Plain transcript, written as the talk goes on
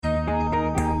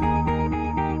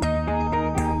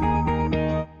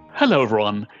Hello,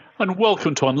 everyone, and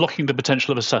welcome to Unlocking the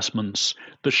Potential of Assessments,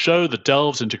 the show that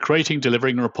delves into creating,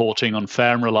 delivering, and reporting on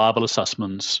fair and reliable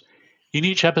assessments. In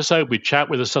each episode, we chat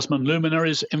with assessment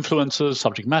luminaries, influencers,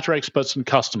 subject matter experts, and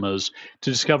customers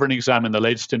to discover and examine the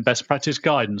latest in best practice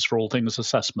guidance for all things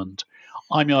assessment.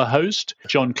 I'm your host,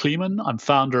 John Kleeman. I'm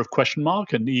founder of Question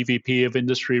Mark and EVP of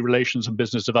Industry Relations and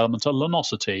Business Development at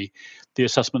Luminosity, the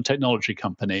assessment technology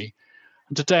company.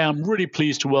 And today I'm really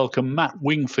pleased to welcome Matt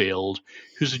Wingfield,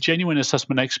 who's a genuine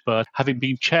assessment expert, having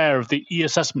been chair of the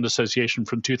E-Assessment Association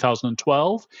from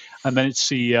 2012 and then its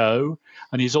CEO.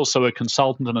 And he's also a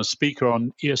consultant and a speaker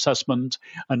on e-assessment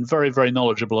and very, very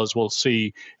knowledgeable, as we'll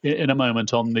see in a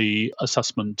moment, on the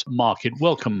assessment market.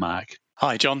 Welcome, Matt.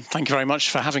 Hi, John. Thank you very much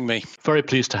for having me. Very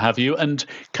pleased to have you. And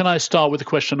can I start with a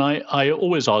question I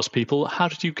always ask people? How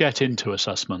did you get into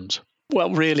assessment?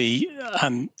 Well, really,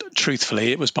 and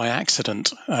truthfully, it was by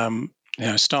accident.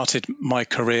 Started my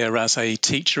career as a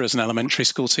teacher, as an elementary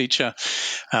school teacher,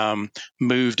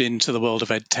 moved into the world of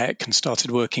ed tech and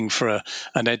started working for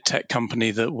an ed tech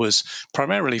company that was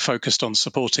primarily focused on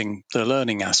supporting the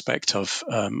learning aspect of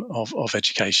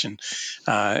education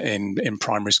in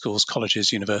primary schools,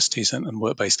 colleges, universities, and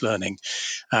work-based learning.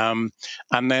 And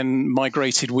then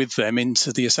migrated with them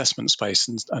into the assessment space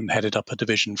and headed up a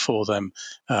division for them,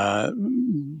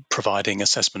 providing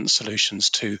assessment solutions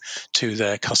to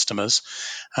their customers.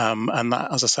 And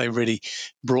that, as I say, really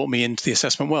brought me into the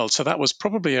assessment world. So that was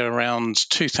probably around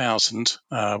 2000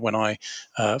 when I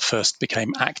first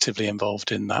became actively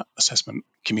involved in that assessment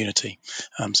community.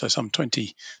 So some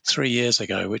 23 years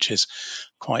ago, which is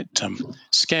quite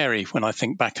scary when I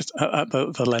think back at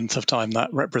the length of time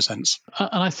that represents.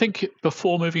 And I think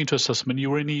before moving into assessment, you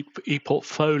were in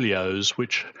e-portfolios,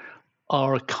 which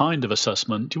are a kind of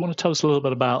assessment. Do you want to tell us a little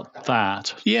bit about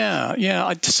that?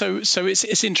 Yeah. So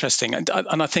it's interesting, and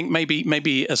I think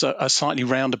maybe as a slightly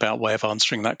roundabout way of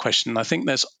answering that question, I think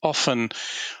there's often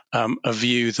a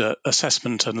view that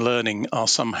assessment and learning are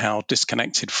somehow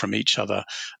disconnected from each other.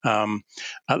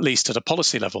 At least at a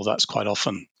policy level, that's quite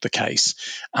often the case,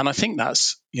 and I think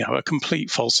that's a complete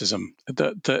falsism.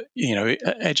 That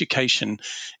education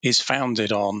is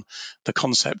founded on the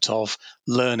concept of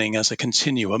learning as a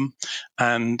continuum,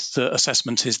 and the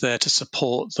assessment is there to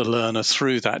support the learner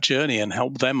through that journey and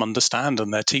help them understand,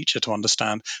 and their teacher to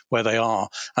understand where they are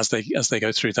as they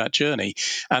go through that journey.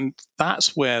 And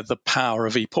that's where the power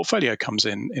of ePortfolio comes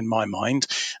in my mind.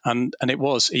 And it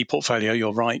was ePortfolio,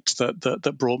 you're right,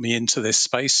 that brought me into this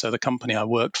space. So the company I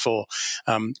worked for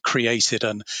created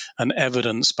an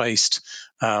evidence-based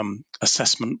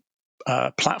assessment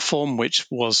platform, which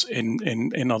was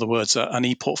in other words an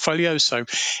e-portfolio. So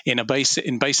in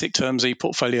basic terms,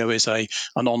 e-portfolio is an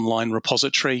online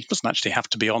repository. It doesn't actually have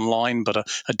to be online, but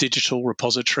a digital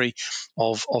repository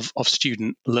of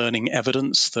student learning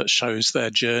evidence that shows their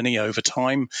journey over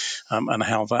time, and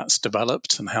how that's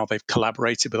developed and how they've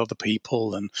collaborated with other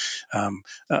people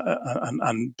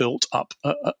and built up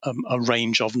a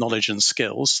range of knowledge and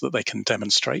skills that they can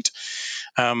demonstrate.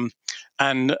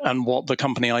 And what the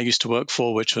company I used to work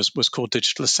for, which was called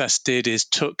Digital Assess, did is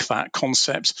took that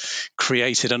concept,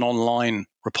 created an online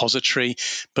repository,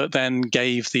 but then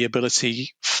gave the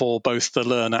ability for both the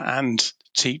learner and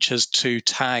teachers to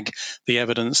tag the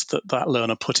evidence that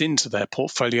learner put into their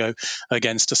portfolio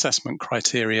against assessment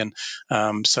criterion,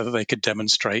 so that they could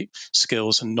demonstrate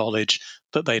skills and knowledge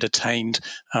that they'd attained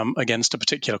against a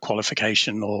particular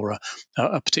qualification or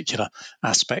a particular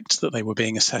aspect that they were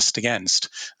being assessed against.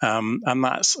 And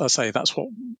that's what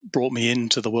brought me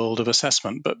into the world of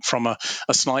assessment, but from a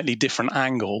slightly different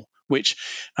angle, which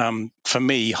for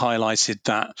me highlighted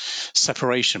that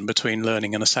separation between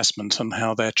learning and assessment and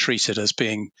how they're treated as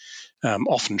being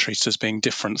often treated as being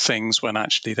different things when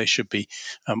actually they should be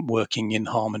working in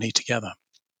harmony together.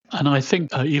 And I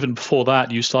think even before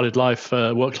that, you started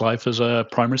work life as a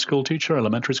primary school teacher,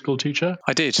 elementary school teacher.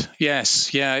 I did,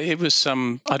 yes. Yeah, it was.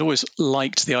 I'd always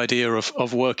liked the idea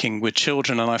of working with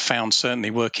children, and I found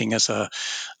certainly working as a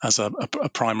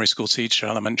primary school teacher,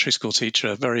 elementary school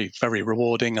teacher, very, very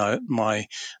rewarding.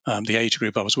 The age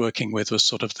group I was working with was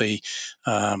sort of the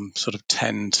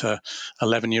 10 to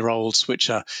 11-year-olds, which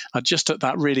are just at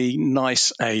that really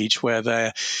nice age where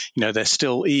they're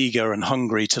still eager and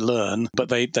hungry to learn, but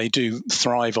they they do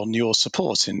thrive on your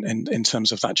support in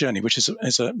terms of that journey, which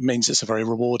means it's a very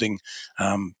rewarding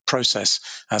process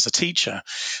as a teacher.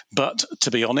 But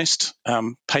to be honest,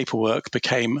 paperwork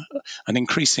became an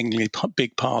increasingly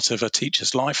big part of a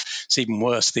teacher's life. It's even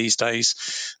worse these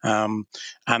days, and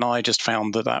I just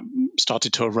found that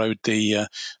started to erode the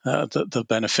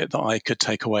benefit that I could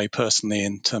take away personally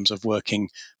in terms of working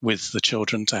with the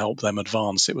children to help them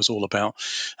advance. It was all about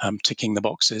ticking the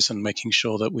boxes and making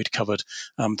sure that we'd covered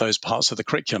those parts of the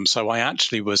curriculum. So I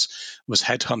actually was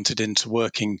headhunted into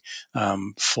working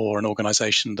for an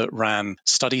organisation that ran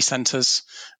study centres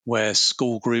where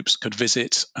school groups could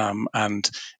visit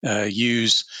and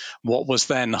use what was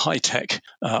then high-tech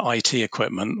IT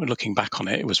equipment. Looking back on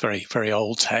it, it was very, very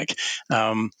old tech,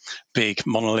 big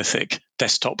monolithic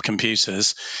desktop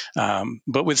computers,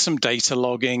 but with some data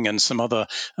logging and some other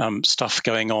stuff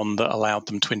going on that allowed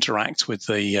them to interact with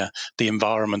the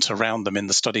environment around them in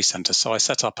the study centre. So I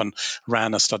set up and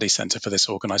ran a study centre for this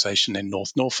organisation in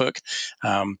North Norfolk,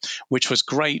 which was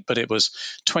great, but it was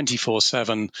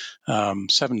 24/7,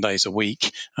 7 days a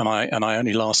week, and I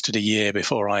only lasted a year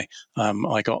before I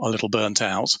got a little burnt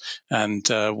out and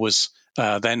was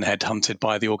then headhunted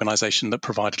by the organisation that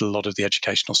provided a lot of the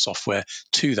educational software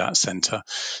to that centre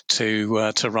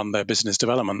to run their business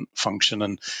development function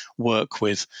and work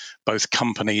with both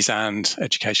companies and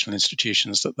educational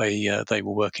institutions that they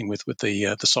were working with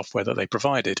the software that they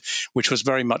provided, which was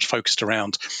very much focused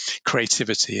around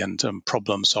creativity and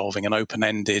problem solving and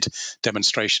open-ended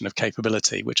demonstration of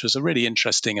capability, which was a really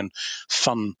interesting and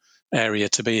fun area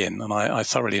to be in. And I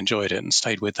thoroughly enjoyed it and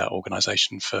stayed with that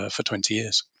organisation for 20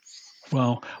 years.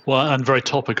 Well, and very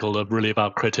topical of really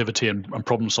about creativity and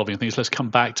problem solving things. Let's come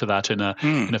back to that in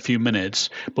a few minutes.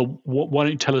 But why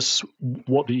don't you tell us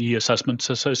what the E-Assessment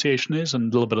Association is and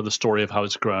a little bit of the story of how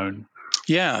it's grown?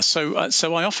 Yeah, so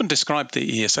I often describe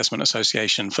the E-Assessment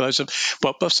Association for those I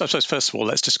suppose first of all,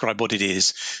 let's describe what it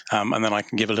is, and then I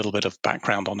can give a little bit of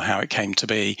background on how it came to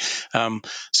be.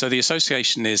 So the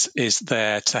association is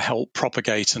there to help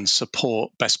propagate and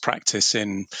support best practice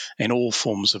in all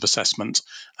forms of assessment,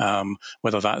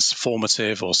 whether that's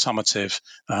formative or summative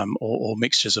or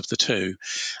mixtures of the two,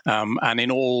 and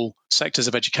in all sectors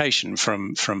of education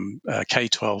from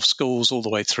K-12 schools all the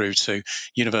way through to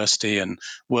university and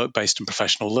work-based and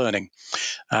professional learning.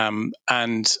 And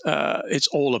it's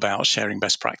all about sharing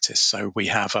best practice. So we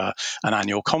have an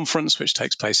annual conference which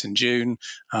takes place in June,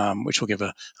 which we'll give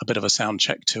a bit of a sound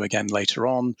check to again later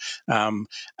on.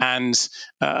 And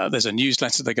there's a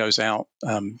newsletter that goes out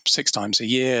 6 times a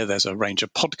year. There's a range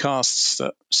of podcasts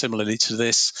that similarly to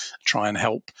this try and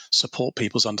help support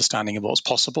people's understanding of what's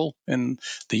possible in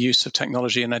the use of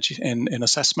technology in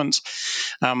assessment.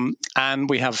 And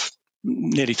we have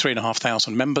nearly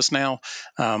 3,500 members now,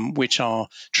 which are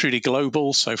truly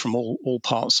global, so from all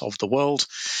parts of the world.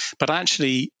 But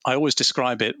actually, I always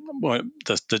describe it,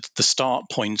 the start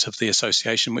point of the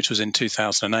association, which was in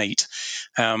 2008,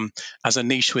 as a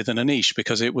niche within a niche,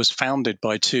 because it was founded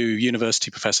by 2 university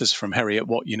professors from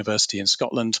Heriot-Watt University in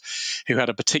Scotland who had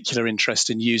a particular interest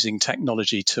in using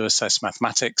technology to assess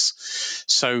mathematics.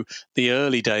 So the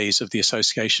early days of the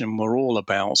association were all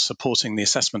about supporting the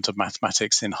assessment of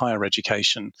mathematics in higher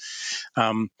education.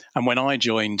 And when I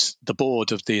joined the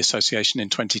board of the association in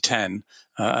 2010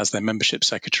 as their membership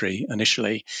secretary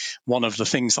initially, one of the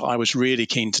things that I was really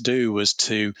keen to do was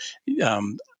to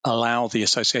allow the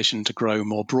association to grow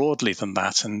more broadly than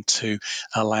that and to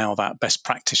allow that best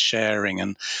practice sharing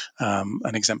and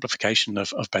an exemplification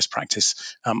of best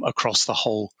practice across the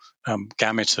whole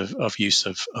gamut of use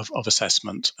of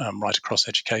assessment right across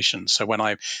education. So when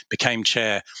I became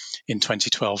chair in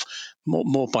 2012,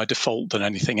 more by default than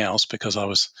anything else, because I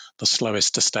was the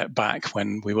slowest to step back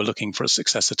when we were looking for a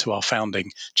successor to our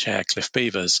founding chair, Cliff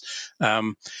Beavers,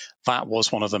 that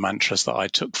was one of the mantras that I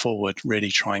took forward, really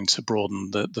trying to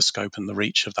broaden the scope and the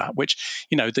reach of that, which,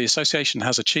 the association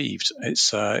has achieved.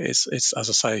 It's as I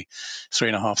say,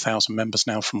 3,500 members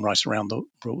now from right around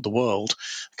the world,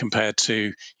 compared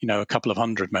to, a couple of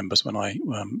hundred members when I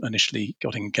initially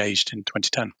got engaged in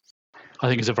 2010. I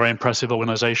think it's a very impressive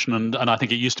organisation, and I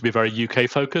think it used to be very UK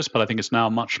focused, but I think it's now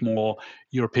much more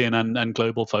European and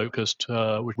global focused,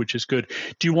 which is good.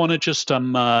 Do you want to just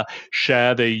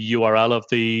share the URL of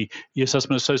the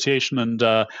E-Assessment Association? And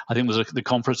I think the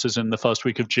conference is in the first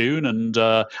week of June, and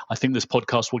I think this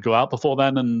podcast will go out before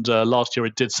then. And last year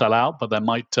it did sell out, but there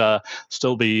might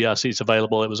still be seats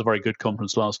available. It was a very good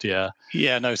conference last year.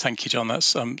 Yeah, no, thank you, John.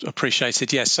 That's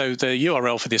appreciated. Yes, so the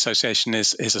URL for the association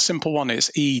is a simple one.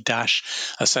 It's e-assessment.org.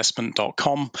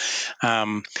 e-assessment.com.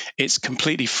 It's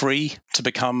completely free to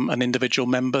become an individual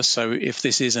member. So if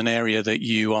this is an area that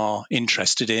you are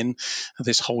interested in,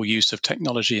 this whole use of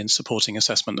technology in supporting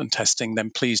assessment and testing, then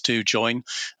please do join.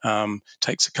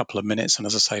 Takes a couple of minutes, and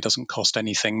as I say, doesn't cost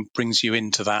anything, brings you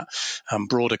into that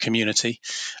broader community.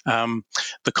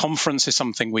 The conference is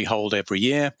something we hold every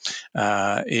year.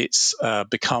 It's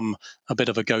become a bit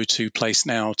of a go-to place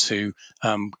now to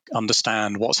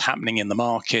understand what's happening in the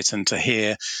market and to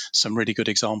hear some really good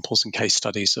examples and case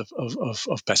studies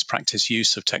of best practice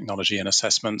use of technology in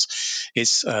assessments. It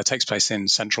takes place in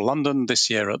central London this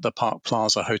year at the Park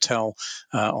Plaza Hotel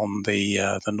on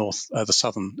the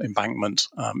southern embankment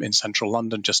in central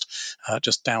London,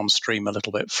 just downstream a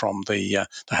little bit from the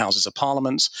Houses of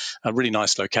Parliament. A really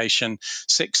nice location,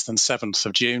 6th and 7th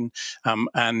of June,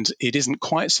 and it isn't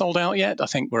quite sold out yet. I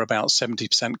think we're about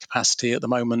 70% capacity at the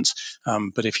moment,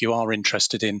 but if you are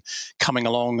interested in coming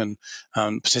along and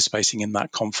participating in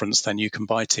that conference, then you can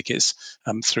buy tickets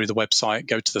through the website.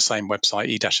 Go to the same website,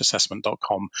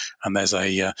 e-assessment.com, and there's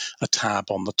a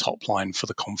tab on the top line for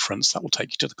the conference that will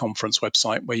take you to the conference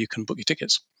website where you can book your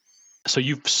tickets. So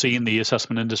you've seen the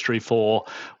assessment industry for,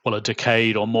 well, a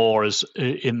decade or more as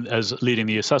leading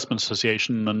the Assessment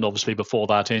Association, and obviously before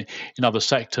that in other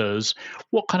sectors.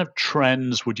 What kind of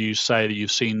trends would you say that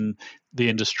you've seen the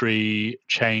industry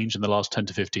change in the last 10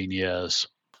 to 15 years?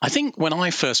 I think when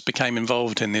I first became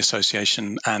involved in the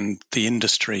association and the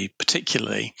industry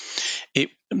particularly,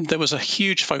 there was a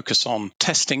huge focus on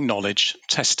testing knowledge,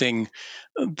 testing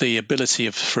the ability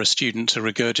for a student to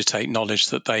regurgitate knowledge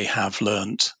that they have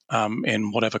learnt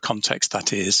in whatever context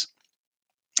that is.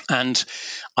 And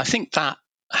I think that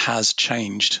has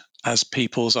changed as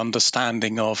people's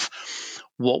understanding of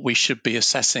what we should be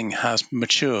assessing has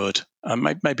matured.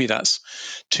 Maybe that's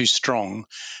too strong,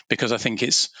 because I think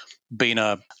it's been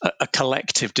a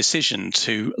collective decision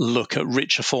to look at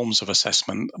richer forms of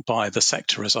assessment by the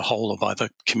sector as a whole, or by the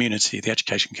community, the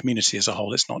education community as a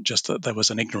whole. It's not just that there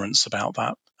was an ignorance about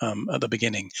that at the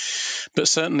beginning, but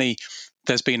certainly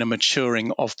there's been a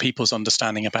maturing of people's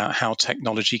understanding about how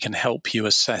technology can help you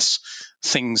assess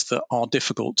things that are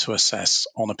difficult to assess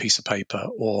on a piece of paper,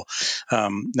 or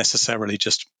necessarily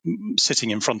just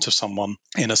sitting in front of someone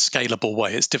in a scalable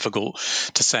way. It's difficult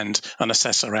to send an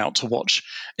assessor out to watch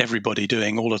everybody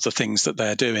doing all of the things that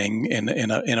they're doing in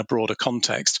a broader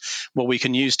context. Well, we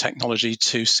can use technology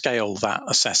to scale that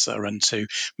assessor and to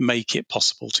make it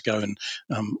possible to go and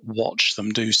watch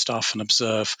them do stuff and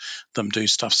observe them do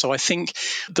stuff. So I think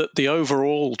that the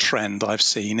overall trend I've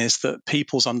seen is that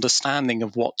people's understanding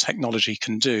of what technology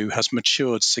can do has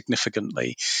matured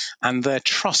significantly, and their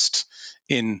trust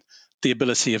in the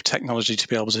ability of technology to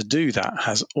be able to do that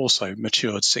has also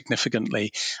matured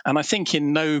significantly. And I think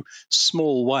in no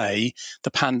small way,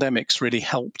 the pandemic's really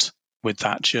helped with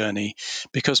that journey,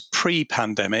 because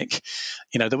pre-pandemic,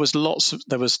 there was lots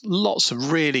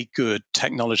of really good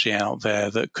technology out there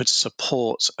that could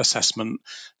support assessment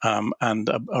and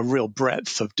a real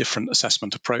breadth of different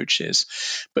assessment approaches.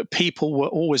 But people were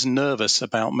always nervous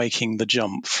about making the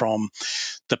jump from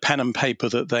the pen and paper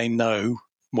that they know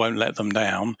won't let them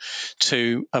down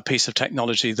to a piece of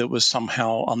technology that was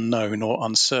somehow unknown or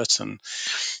uncertain.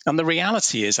 And the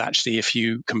reality is, actually, if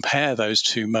you compare those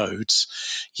two modes,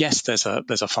 yes, there's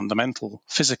a fundamental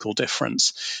physical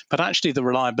difference, but actually the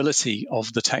reliability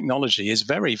of the technology is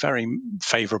very, very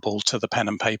favorable to the pen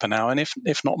and paper now, and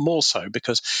if not more so,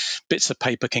 because bits of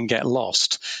paper can get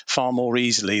lost far more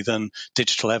easily than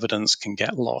digital evidence can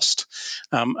get lost.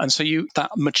 And so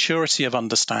that maturity of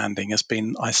understanding has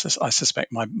been, I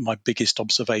suspect, my biggest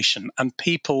observation. And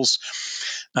people's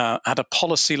at a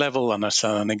policy level and at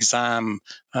an exam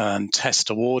and test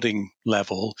awarding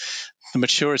level, the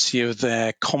maturity of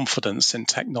their confidence in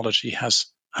technology has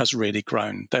really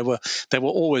grown. There were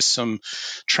always some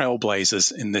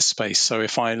trailblazers in this space. So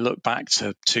if I look back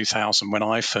to 2000, when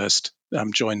I first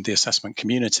joined the assessment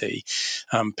community,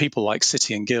 people like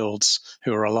City and Guilds,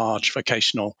 who are a large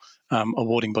vocational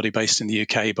awarding body based in the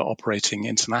UK but operating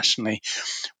internationally,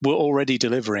 were already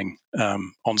delivering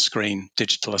on-screen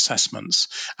digital assessments,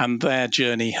 and their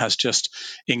journey has just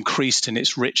increased in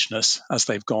its richness as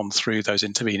they've gone through those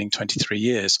intervening 23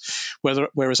 years,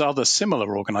 whereas other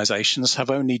similar organisations have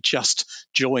only just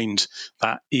joined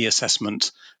that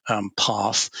e-assessment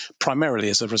path, primarily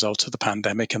as a result of the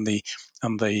pandemic and the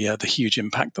huge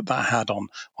impact that had on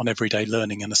everyday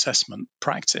learning and assessment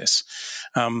practice.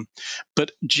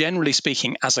 But generally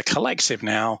speaking, as a collective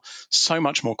now, so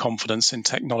much more confidence in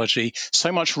technology,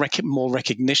 so much more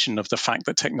recognition of the fact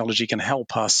that technology can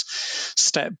help us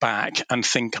step back and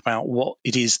think about what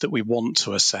it is that we want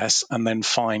to assess, and then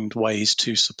find ways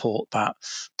to support that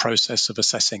process of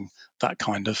assessing that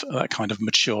kind of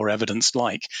mature evidence,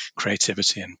 like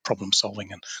creativity and problem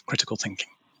solving and critical thinking.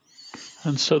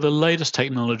 And so the latest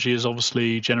technology is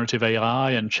obviously generative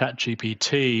AI and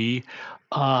ChatGPT.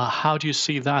 How do you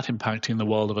see that impacting the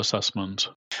world of assessment?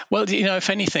 Well, if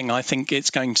anything, I think it's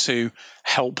going to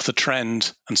help the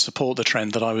trend and support the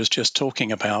trend that I was just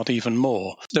talking about even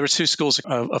more. There are two schools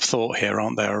of thought here,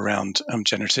 aren't there, around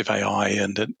generative AI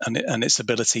and its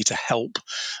ability to help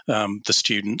the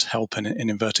student, help in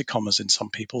inverted commas in some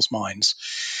people's minds.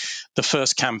 The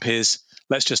first camp is,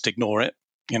 let's just ignore it,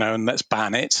 and let's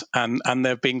ban it. And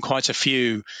there have been quite a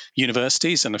few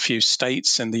universities and a few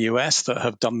states in the US that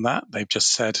have done that. They've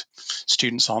just said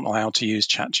students aren't allowed to use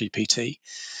ChatGPT.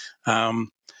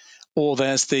 Or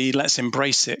there's the let's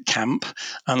embrace it camp,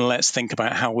 and let's think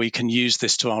about how we can use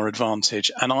this to our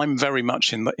advantage. And I'm very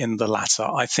much in the latter.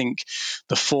 I think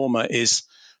the former is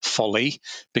folly,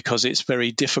 because it's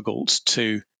very difficult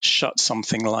to shut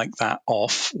something like that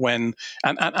off when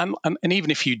and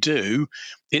even if you do,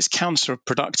 it's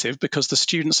counterproductive, because the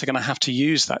students are going to have to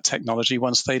use that technology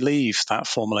once they leave that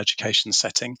formal education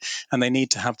setting, and they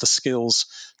need to have the skills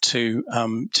to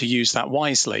use that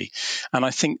wisely. And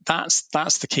I think that's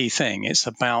the key thing. It's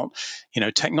about,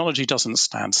 technology doesn't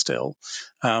stand still.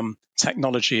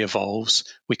 Technology evolves.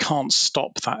 We can't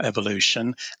stop that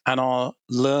evolution, and our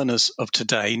learners of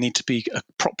today need to be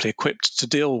properly equipped to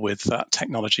deal with that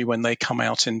technology when they come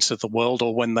out into the world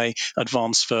or when they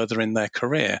advance further in their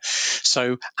career.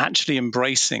 So actually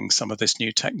embracing some of this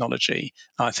new technology,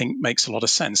 I think, makes a lot of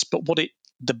sense. But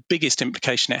the biggest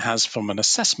implication it has from an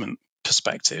assessment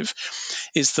perspective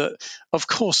is that, of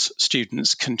course,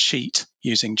 students can cheat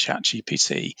using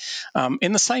ChatGPT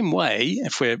in the same way,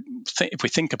 if we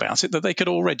think about it, that they could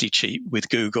already cheat with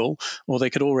Google, or they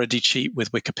could already cheat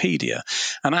with Wikipedia.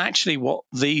 And actually what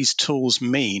these tools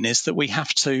mean is that we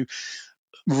have to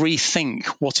rethink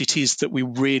what it is that we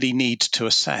really need to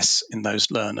assess in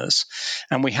those learners.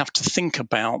 And we have to think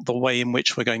about the way in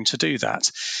which we're going to do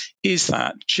that. Is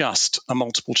that just a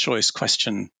multiple choice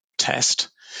question test?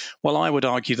 Well, I would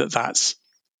argue that that's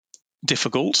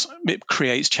difficult. It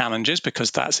creates challenges,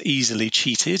 because that's easily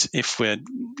cheated if we're,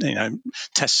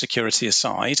 test security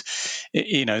aside.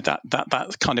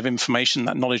 That kind of information,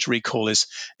 that knowledge recall is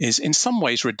in some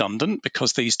ways redundant,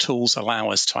 because these tools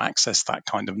allow us to access that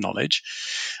kind of knowledge.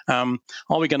 Are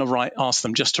we going to ask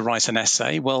them just to write an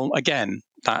essay? Well, again,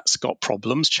 that's got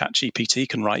problems. ChatGPT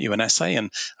can write you an essay, and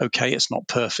okay, it's not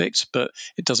perfect, but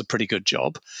it does a pretty good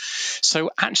job. So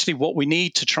actually what we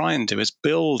need to try and do is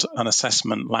build an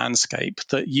assessment landscape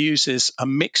that uses a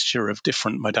mixture of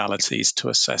different modalities to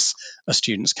assess a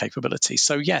student's capability.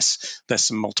 So yes, there's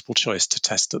some multiple choice to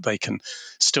test that they can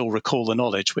still recall the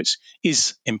knowledge, which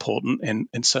is important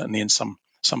in certainly in some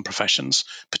professions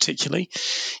particularly.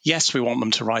 Yes, we want them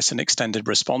to write an extended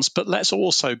response, but let's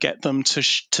also get them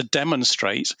to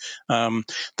demonstrate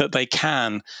that they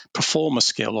can perform a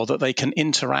skill, or that they can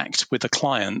interact with a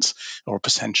client or a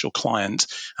potential client,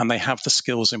 and they have the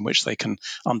skills in which they can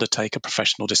undertake a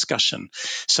professional discussion,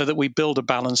 so that we build a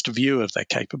balanced view of their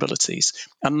capabilities.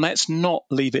 And let's not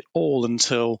leave it all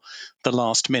until the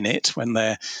last minute, when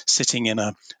they're sitting in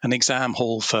an exam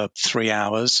hall for 3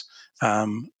 hours,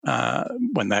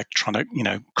 when they're trying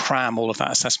to, cram all of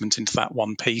that assessment into that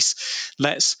one piece.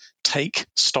 Let's take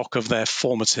stock of their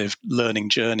formative learning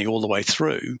journey all the way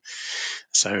through.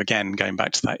 So again, going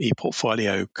back to that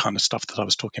e-portfolio kind of stuff that I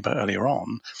was talking about earlier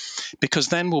on, because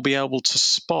then we'll be able to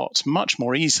spot much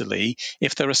more easily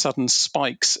if there are sudden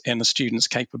spikes in a student's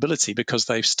capability because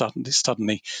they've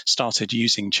suddenly started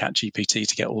using ChatGPT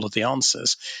to get all of the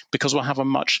answers, because we'll have a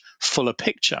much fuller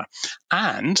picture.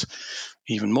 And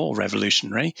even more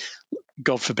revolutionary,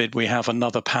 God forbid we have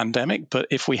another pandemic, but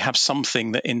if we have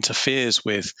something that interferes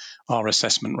with our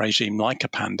assessment regime like a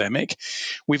pandemic,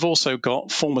 we've also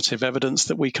got formative evidence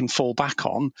that we can fall back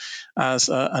on as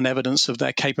an evidence of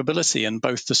their capability, and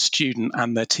both the student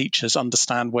and their teachers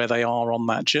understand where they are on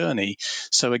that journey.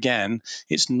 So again,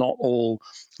 it's not all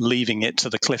leaving it to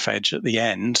the cliff edge at the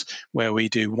end where we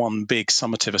do one big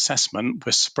summative assessment.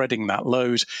 We're spreading that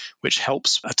load, which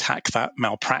helps attack that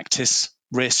malpractice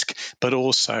risk, but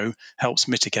also helps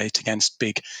mitigate against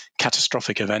big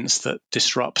catastrophic events that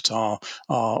disrupt our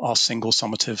single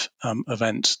summative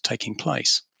event taking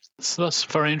place. So that's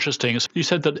very interesting. You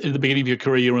said that in the beginning of your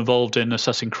career, you were involved in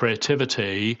assessing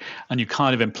creativity, and you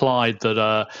kind of implied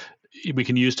that we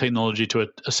can use technology to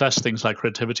assess things like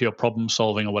creativity or problem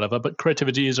solving or whatever. But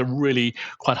creativity is a really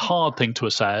quite hard thing to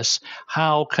assess.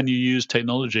 How can you use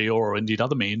technology or indeed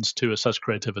other means to assess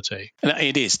creativity?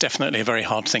 It is definitely a very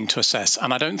hard thing to assess.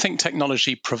 And I don't think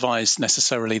technology provides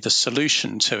necessarily the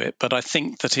solution to it, but I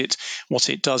think that what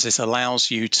it does is allows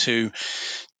you to,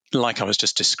 like I was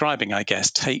just describing, I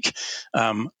guess, take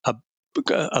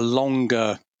a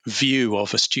longer view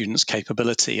of a student's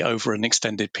capability over an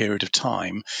extended period of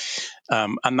time.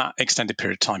 And that extended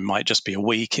period of time might just be a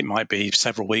week, it might be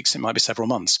several weeks, it might be several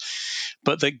months.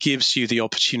 But that gives you the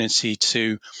opportunity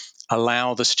to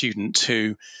allow the student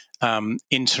to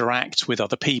interact with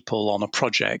other people on a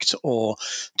project, or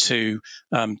to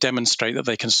demonstrate that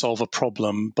they can solve a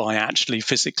problem by actually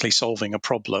physically solving a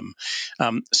problem.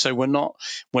 So we're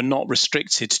not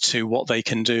restricted to what they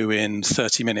can do in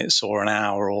 30 minutes or an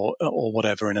hour or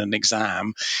whatever in an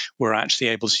exam. We're actually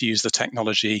able to use the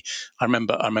technology. I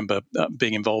remember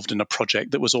being involved in a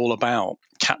project that was all about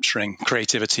capturing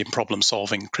creativity and problem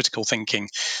solving, critical thinking,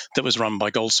 that was run by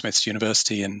Goldsmiths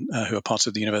University, who are part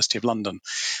of the University of London.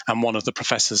 And one of the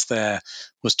professors there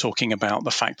was talking about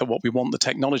the fact that what we want the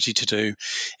technology to do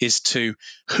is to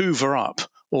hoover up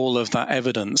all of that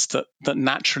evidence that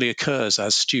naturally occurs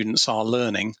as students are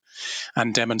learning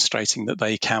and demonstrating that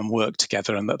they can work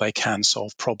together and that they can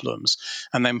solve problems,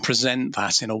 and then present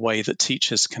that in a way that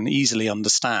teachers can easily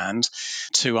understand,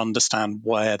 to understand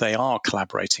where they are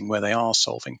collaborating, where they are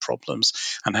solving problems,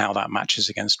 and how that matches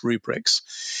against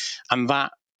rubrics. And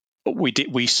that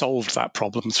we solved that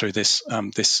problem through this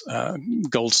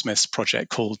Goldsmiths project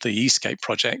called the eScape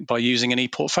project by using an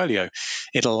ePortfolio.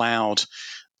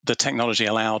 The technology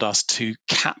allowed us to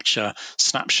capture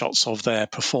snapshots of their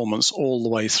performance all the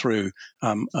way through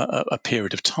a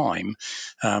period of time,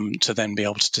 to then be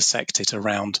able to dissect it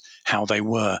around how they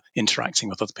were interacting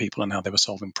with other people and how they were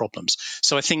solving problems.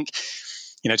 So I think,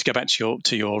 to go back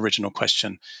to your original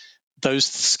question, those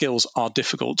skills are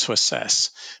difficult to assess.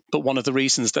 But one of the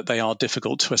reasons that they are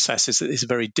difficult to assess is that it's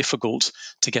very difficult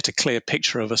to get a clear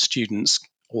picture of a student's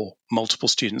or multiple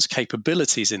students'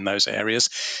 capabilities in those areas,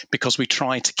 because we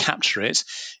try to capture it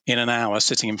in an hour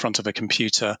sitting in front of a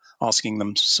computer asking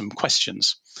them some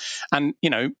questions. And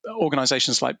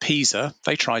organizations like PISA,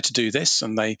 they try to do this,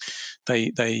 and they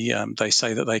say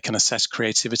that they can assess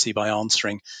creativity by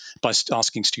asking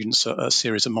students a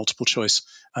series of multiple choice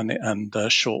and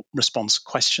short response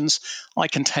questions. I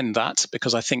contend that,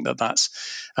 because I think that that's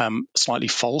slightly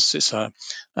false. It's a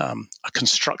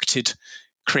constructed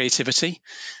creativity.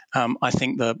 I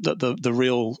think the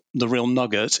real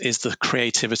nugget is the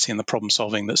creativity and the problem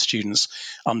solving that students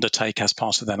undertake as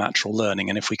part of their natural learning.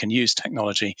 And if we can use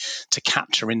technology to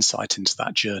capture insight into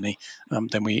that journey,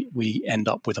 then we end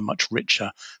up with a much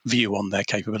richer view on their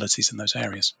capabilities in those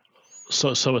areas.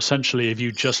 So essentially, if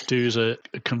you just do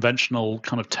a conventional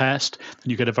kind of test,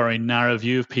 then you get a very narrow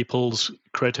view of people's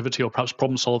creativity or perhaps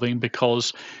problem solving,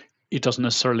 because it doesn't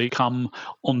necessarily come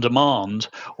on demand,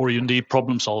 or indeed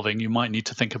problem solving. You might need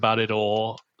to think about it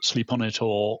or sleep on it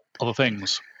or other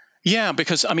things. Yeah,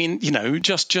 because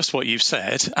just what you've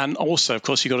said, and also, of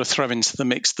course, you've got to throw into the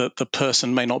mix that the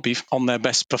person may not be on their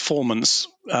best performance,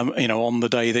 on the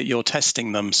day that you're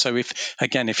testing them. So if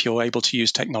you're able to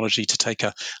use technology to take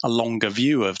a longer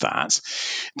view of that,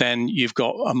 then you've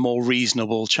got a more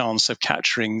reasonable chance of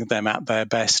capturing them at their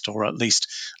best, or at least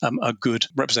a good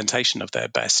representation of their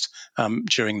best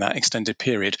during that extended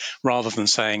period, rather than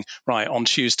saying, right, on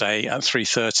Tuesday at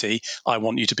 3:30, I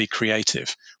want you to be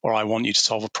creative, or I want you to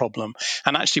solve a problem.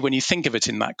 And actually, when you think of it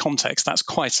in that context, that's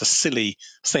quite a silly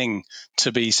thing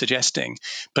to be suggesting.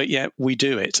 But yet we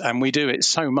do it, and we do it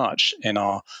so much in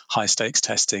our high stakes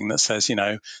testing that says,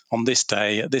 on this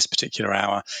day, at this particular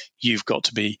hour, you've got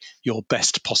to be your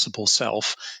best possible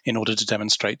self in order to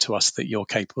demonstrate to us that you're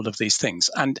capable of these things.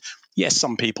 And yes,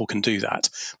 some people can do that,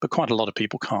 but quite a lot of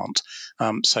people can't.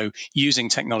 So using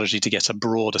technology to get a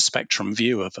broader spectrum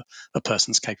view of a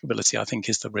person's capability, I think,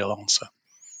 is the real answer.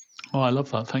 Oh, I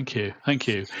love that. Thank you. Thank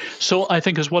you. So I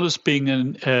think, as well as being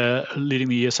leading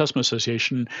the Assessment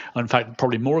Association, in fact,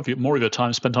 probably more of your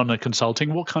time spent on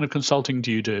consulting. What kind of consulting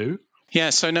do you do?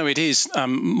 Yeah, so no, it is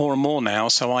more and more now.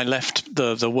 So I left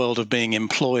the world of being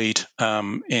employed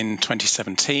in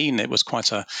 2017. It was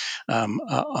quite a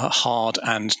hard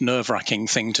and nerve-wracking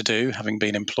thing to do, having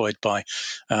been employed by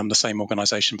the same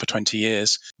organisation for 20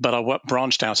 years. But I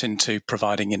branched out into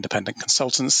providing independent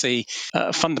consultancy.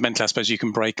 Fundamentally, I suppose you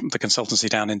can break the consultancy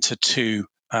down into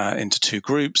two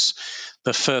groups.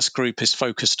 The first group is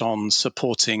focused on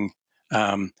supporting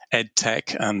ed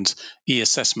tech and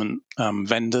e-assessment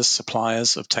vendors,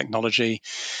 suppliers of technology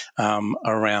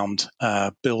around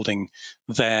building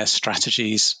their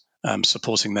strategies,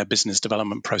 supporting their business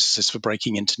development processes for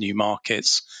breaking into new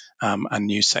markets and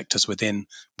new sectors within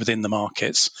the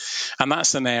markets. And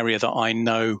that's an area that I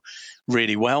know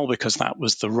really well because that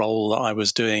was the role that I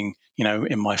was doing,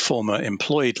 in my former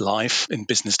employed life in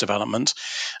business development.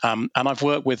 And I've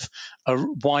worked with a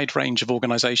wide range of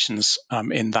organizations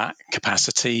in that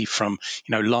capacity, from,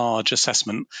 large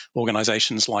assessment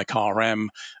organizations like RM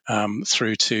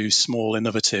through to small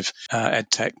innovative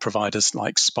edtech providers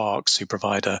like Sparks, who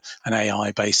provide an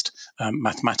AI-based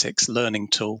mathematics learning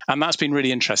tool. And that's been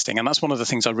really interesting. And that's one of the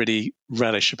things I really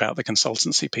relish about the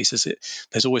consultancy piece, is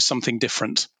there's always something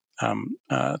different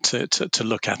to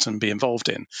look at and be involved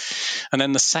in. And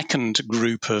then the second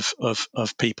group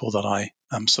of people that I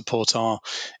support are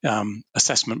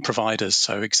assessment providers,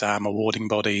 so exam awarding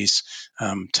bodies,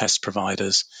 test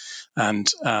providers. And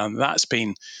that's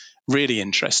been really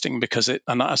interesting because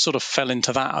I sort of fell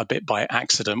into that a bit by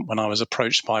accident when I was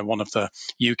approached by one of the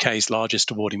UK's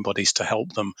largest awarding bodies to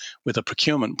help them with a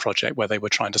procurement project where they were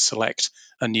trying to select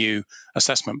a new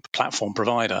assessment platform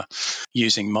provider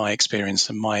using my experience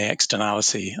and my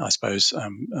externality, I suppose,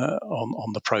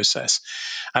 on the process.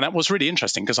 And that was really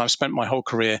interesting because I've spent my whole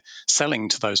career selling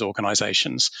to those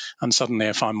organizations, and suddenly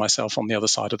I find myself on the other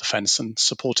side of the fence and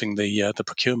supporting the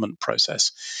procurement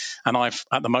process. And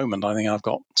at the moment, I think I've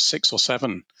got 6 or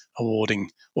 7 awarding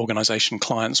organization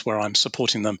clients where I'm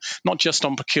supporting them, not just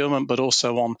on procurement, but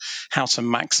also on how to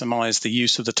maximize the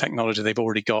use of the technology they've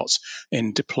already got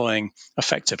in deploying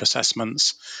effective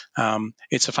assessments.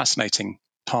 It's a fascinating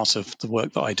part of the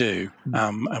work that I do,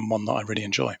 and one that I really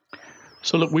enjoy.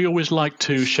 So look, we always like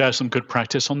to share some good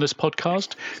practice on this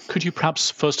podcast. Could you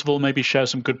perhaps, first of all, maybe share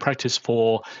some good practice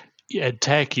for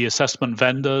EdTech, e-assessment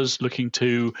vendors looking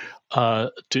to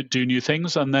do new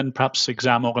things, and then perhaps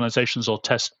exam organizations or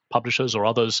test publishers or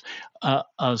others,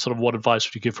 sort of what advice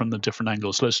would you give from the different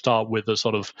angles? So let's start with the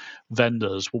sort of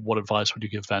vendors. What advice would you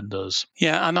give vendors?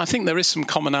 Yeah, and I think there is some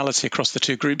commonality across the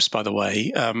two groups, by the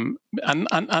way. And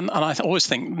I always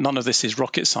think none of this is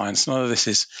rocket science. None of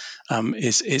this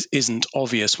isn't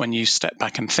obvious when you step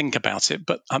back and think about it.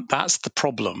 But that's the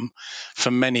problem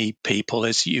for many people,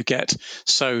 is you get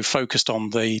so focused on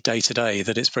the day-to-day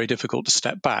that it's very difficult to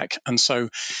step back. And so,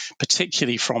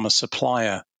 particularly from a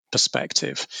supplier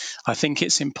perspective, I think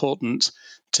it's important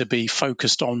to be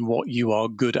focused on what you are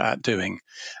good at doing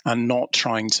and not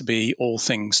trying to be all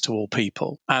things to all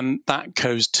people. And that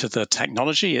goes to the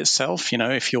technology itself.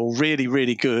 If you're really,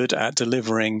 really good at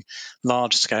delivering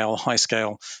large scale, high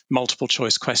scale, multiple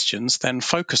choice questions, then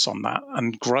focus on that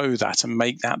and grow that and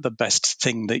make that the best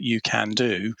thing that you can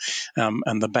do,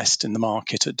 and the best in the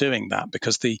market at doing that,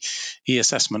 because the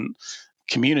e-assessment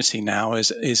community now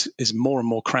is more and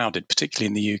more crowded, particularly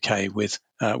in the UK,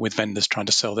 with vendors trying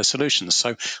to sell their solutions.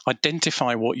 So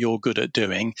identify what you're good at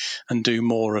doing and do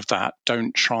more of that.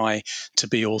 Don't try to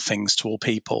be all things to all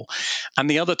people. And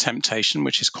the other temptation,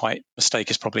 which is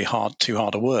mistake is probably too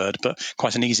hard a word, but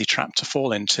quite an easy trap to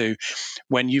fall into,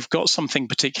 when you've got something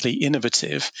particularly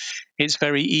innovative, it's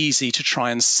very easy to try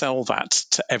and sell that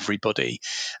to everybody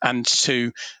and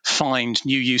to find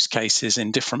new use cases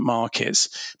in different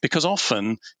markets, because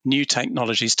often new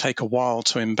technologies take a while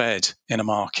to embed in a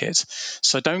market.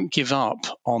 So don't give up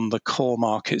on the core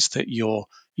markets that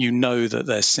that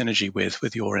there's synergy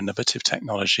with your innovative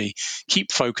technology.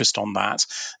 Keep focused on that.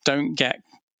 Don't get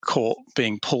caught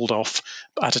being pulled off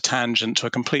at a tangent to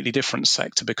a completely different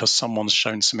sector because someone's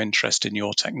shown some interest in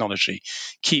your technology.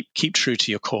 Keep true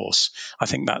to your course. I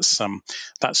think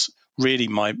that's really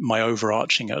my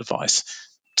overarching advice.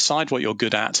 Decide what you're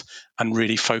good at and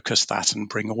really focus that, and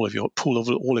bring all of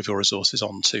your resources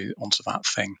onto that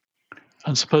thing.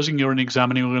 And supposing you're an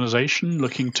examining organization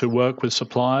looking to work with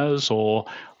suppliers or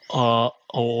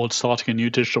starting a new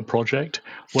digital project,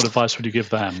 what advice would you give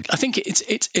them? I think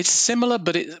it's similar,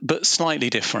 but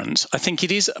slightly different. I think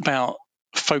it is about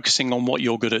focusing on what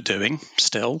you're good at doing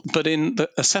still, but in the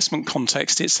assessment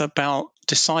context, it's about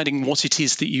deciding what it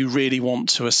is that you really want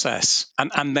to assess,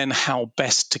 and then how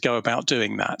best to go about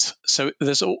doing that. So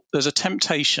there's a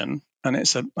temptation, and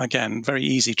it's again very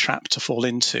easy trap to fall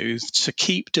into, to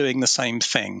keep doing the same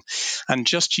thing and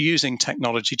just using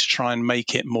technology to try and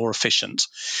make it more efficient.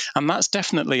 And that's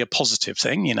definitely a positive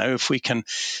thing. If we can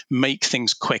make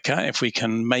things quicker, if we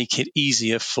can make it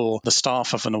easier for the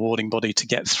staff of an awarding body to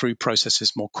get through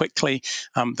processes more quickly,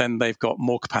 then they've got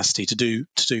more capacity to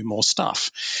do more stuff.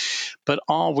 But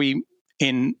are we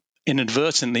in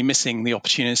inadvertently missing the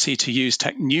opportunity to use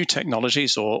new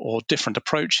technologies or different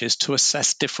approaches to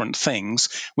assess different things,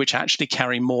 which actually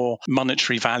carry more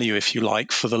monetary value, if you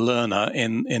like, for the learner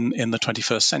in the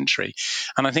 21st century.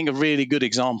 And I think a really good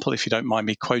example, if you don't mind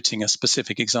me quoting a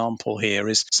specific example here,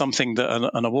 is something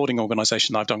that an awarding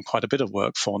organisation I've done quite a bit of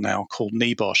work for now called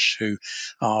NEBOSH, who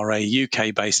are a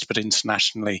UK-based but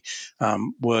internationally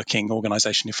working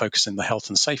organisation who focus in the health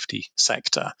and safety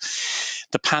sector.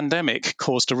 The pandemic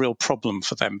caused a real problem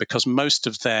for them because most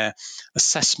of their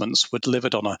assessments were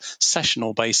delivered on a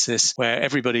sessional basis where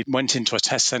everybody went into a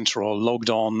test centre or logged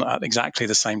on at exactly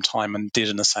the same time and did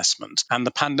an assessment. And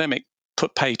the pandemic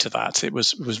put pay to that. It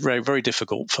was very, very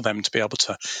difficult for them to be able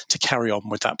to carry on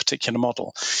with that particular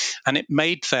model. And it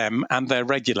made them and their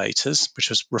regulators, which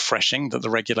was refreshing that the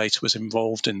regulator was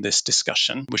involved in this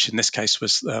discussion, which in this case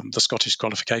was the Scottish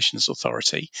Qualifications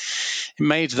Authority. It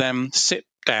made them sit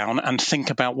down and think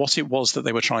about what it was that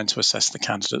they were trying to assess the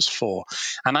candidates for.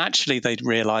 And actually, they'd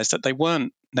realised that they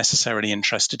weren't necessarily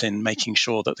interested in making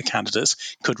sure that the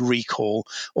candidates could recall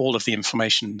all of the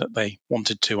information that they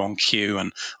wanted to on cue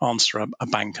and answer a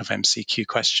bank of MCQ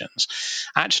questions.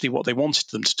 Actually, what they wanted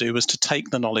them to do was to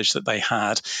take the knowledge that they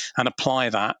had and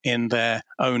apply that in their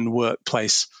own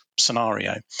workplace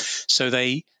scenario. So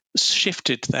they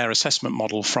shifted their assessment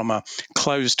model from a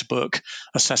closed book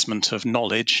assessment of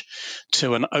knowledge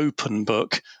to an open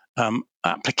book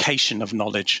application of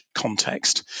knowledge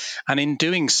context. And in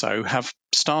doing so, have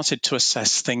started to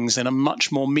assess things in a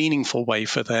much more meaningful way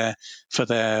for their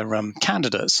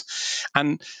candidates.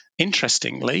 And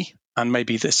interestingly, and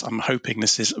maybe I'm hoping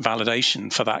this is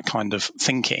validation for that kind of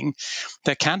thinking,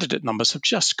 their candidate numbers have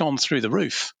just gone through the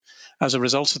roof as a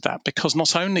result of that, because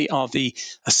not only are the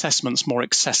assessments more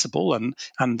accessible and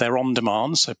they're on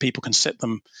demand, so people can sit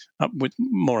them up with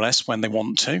more or less when they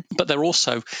want to, but they're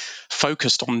also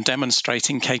focused on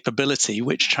demonstrating capability,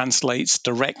 which translates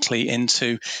directly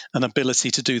into an ability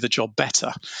to do the job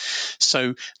better.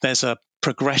 So there's a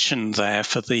progression there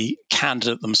for the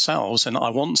candidate themselves. And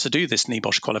I want to do this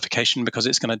NEBOSH qualification because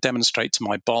it's going to demonstrate to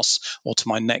my boss or to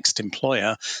my next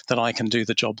employer that I can do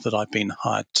the job that I've been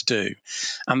hired to do.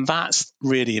 And that's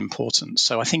really important.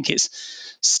 So I think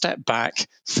it's step back,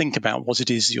 think about what it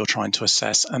is you're trying to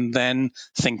assess, and then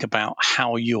think about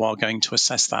how you are going to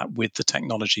assess that with the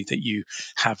technology that you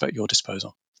have at your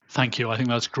disposal. Thank you. I think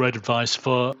that's great advice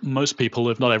for most people,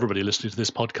 if not everybody listening to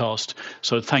this podcast.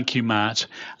 So thank you, Matt.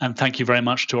 And thank you very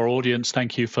much to our audience.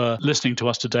 Thank you for listening to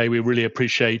us today. We really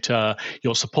appreciate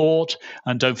your support.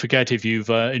 And don't forget, if you've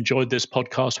enjoyed this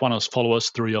podcast, why not follow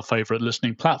us through your favorite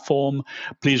listening platform.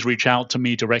 Please reach out to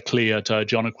me directly at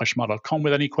john@questionmark.com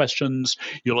with any questions.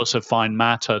 You'll also find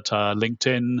Matt at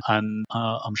LinkedIn. And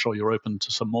I'm sure you're open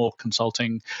to some more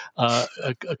consulting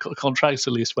contracts,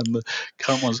 at least when the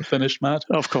current ones are finished, Matt.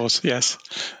 Of course. Yes.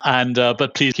 And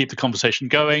but please keep the conversation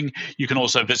going. You can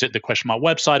also visit the Question Mark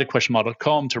website at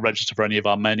questionmark.com to register for any of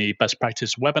our many best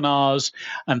practice webinars.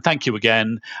 And thank you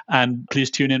again. And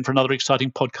please tune in for another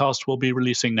exciting podcast we'll be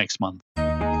releasing next month.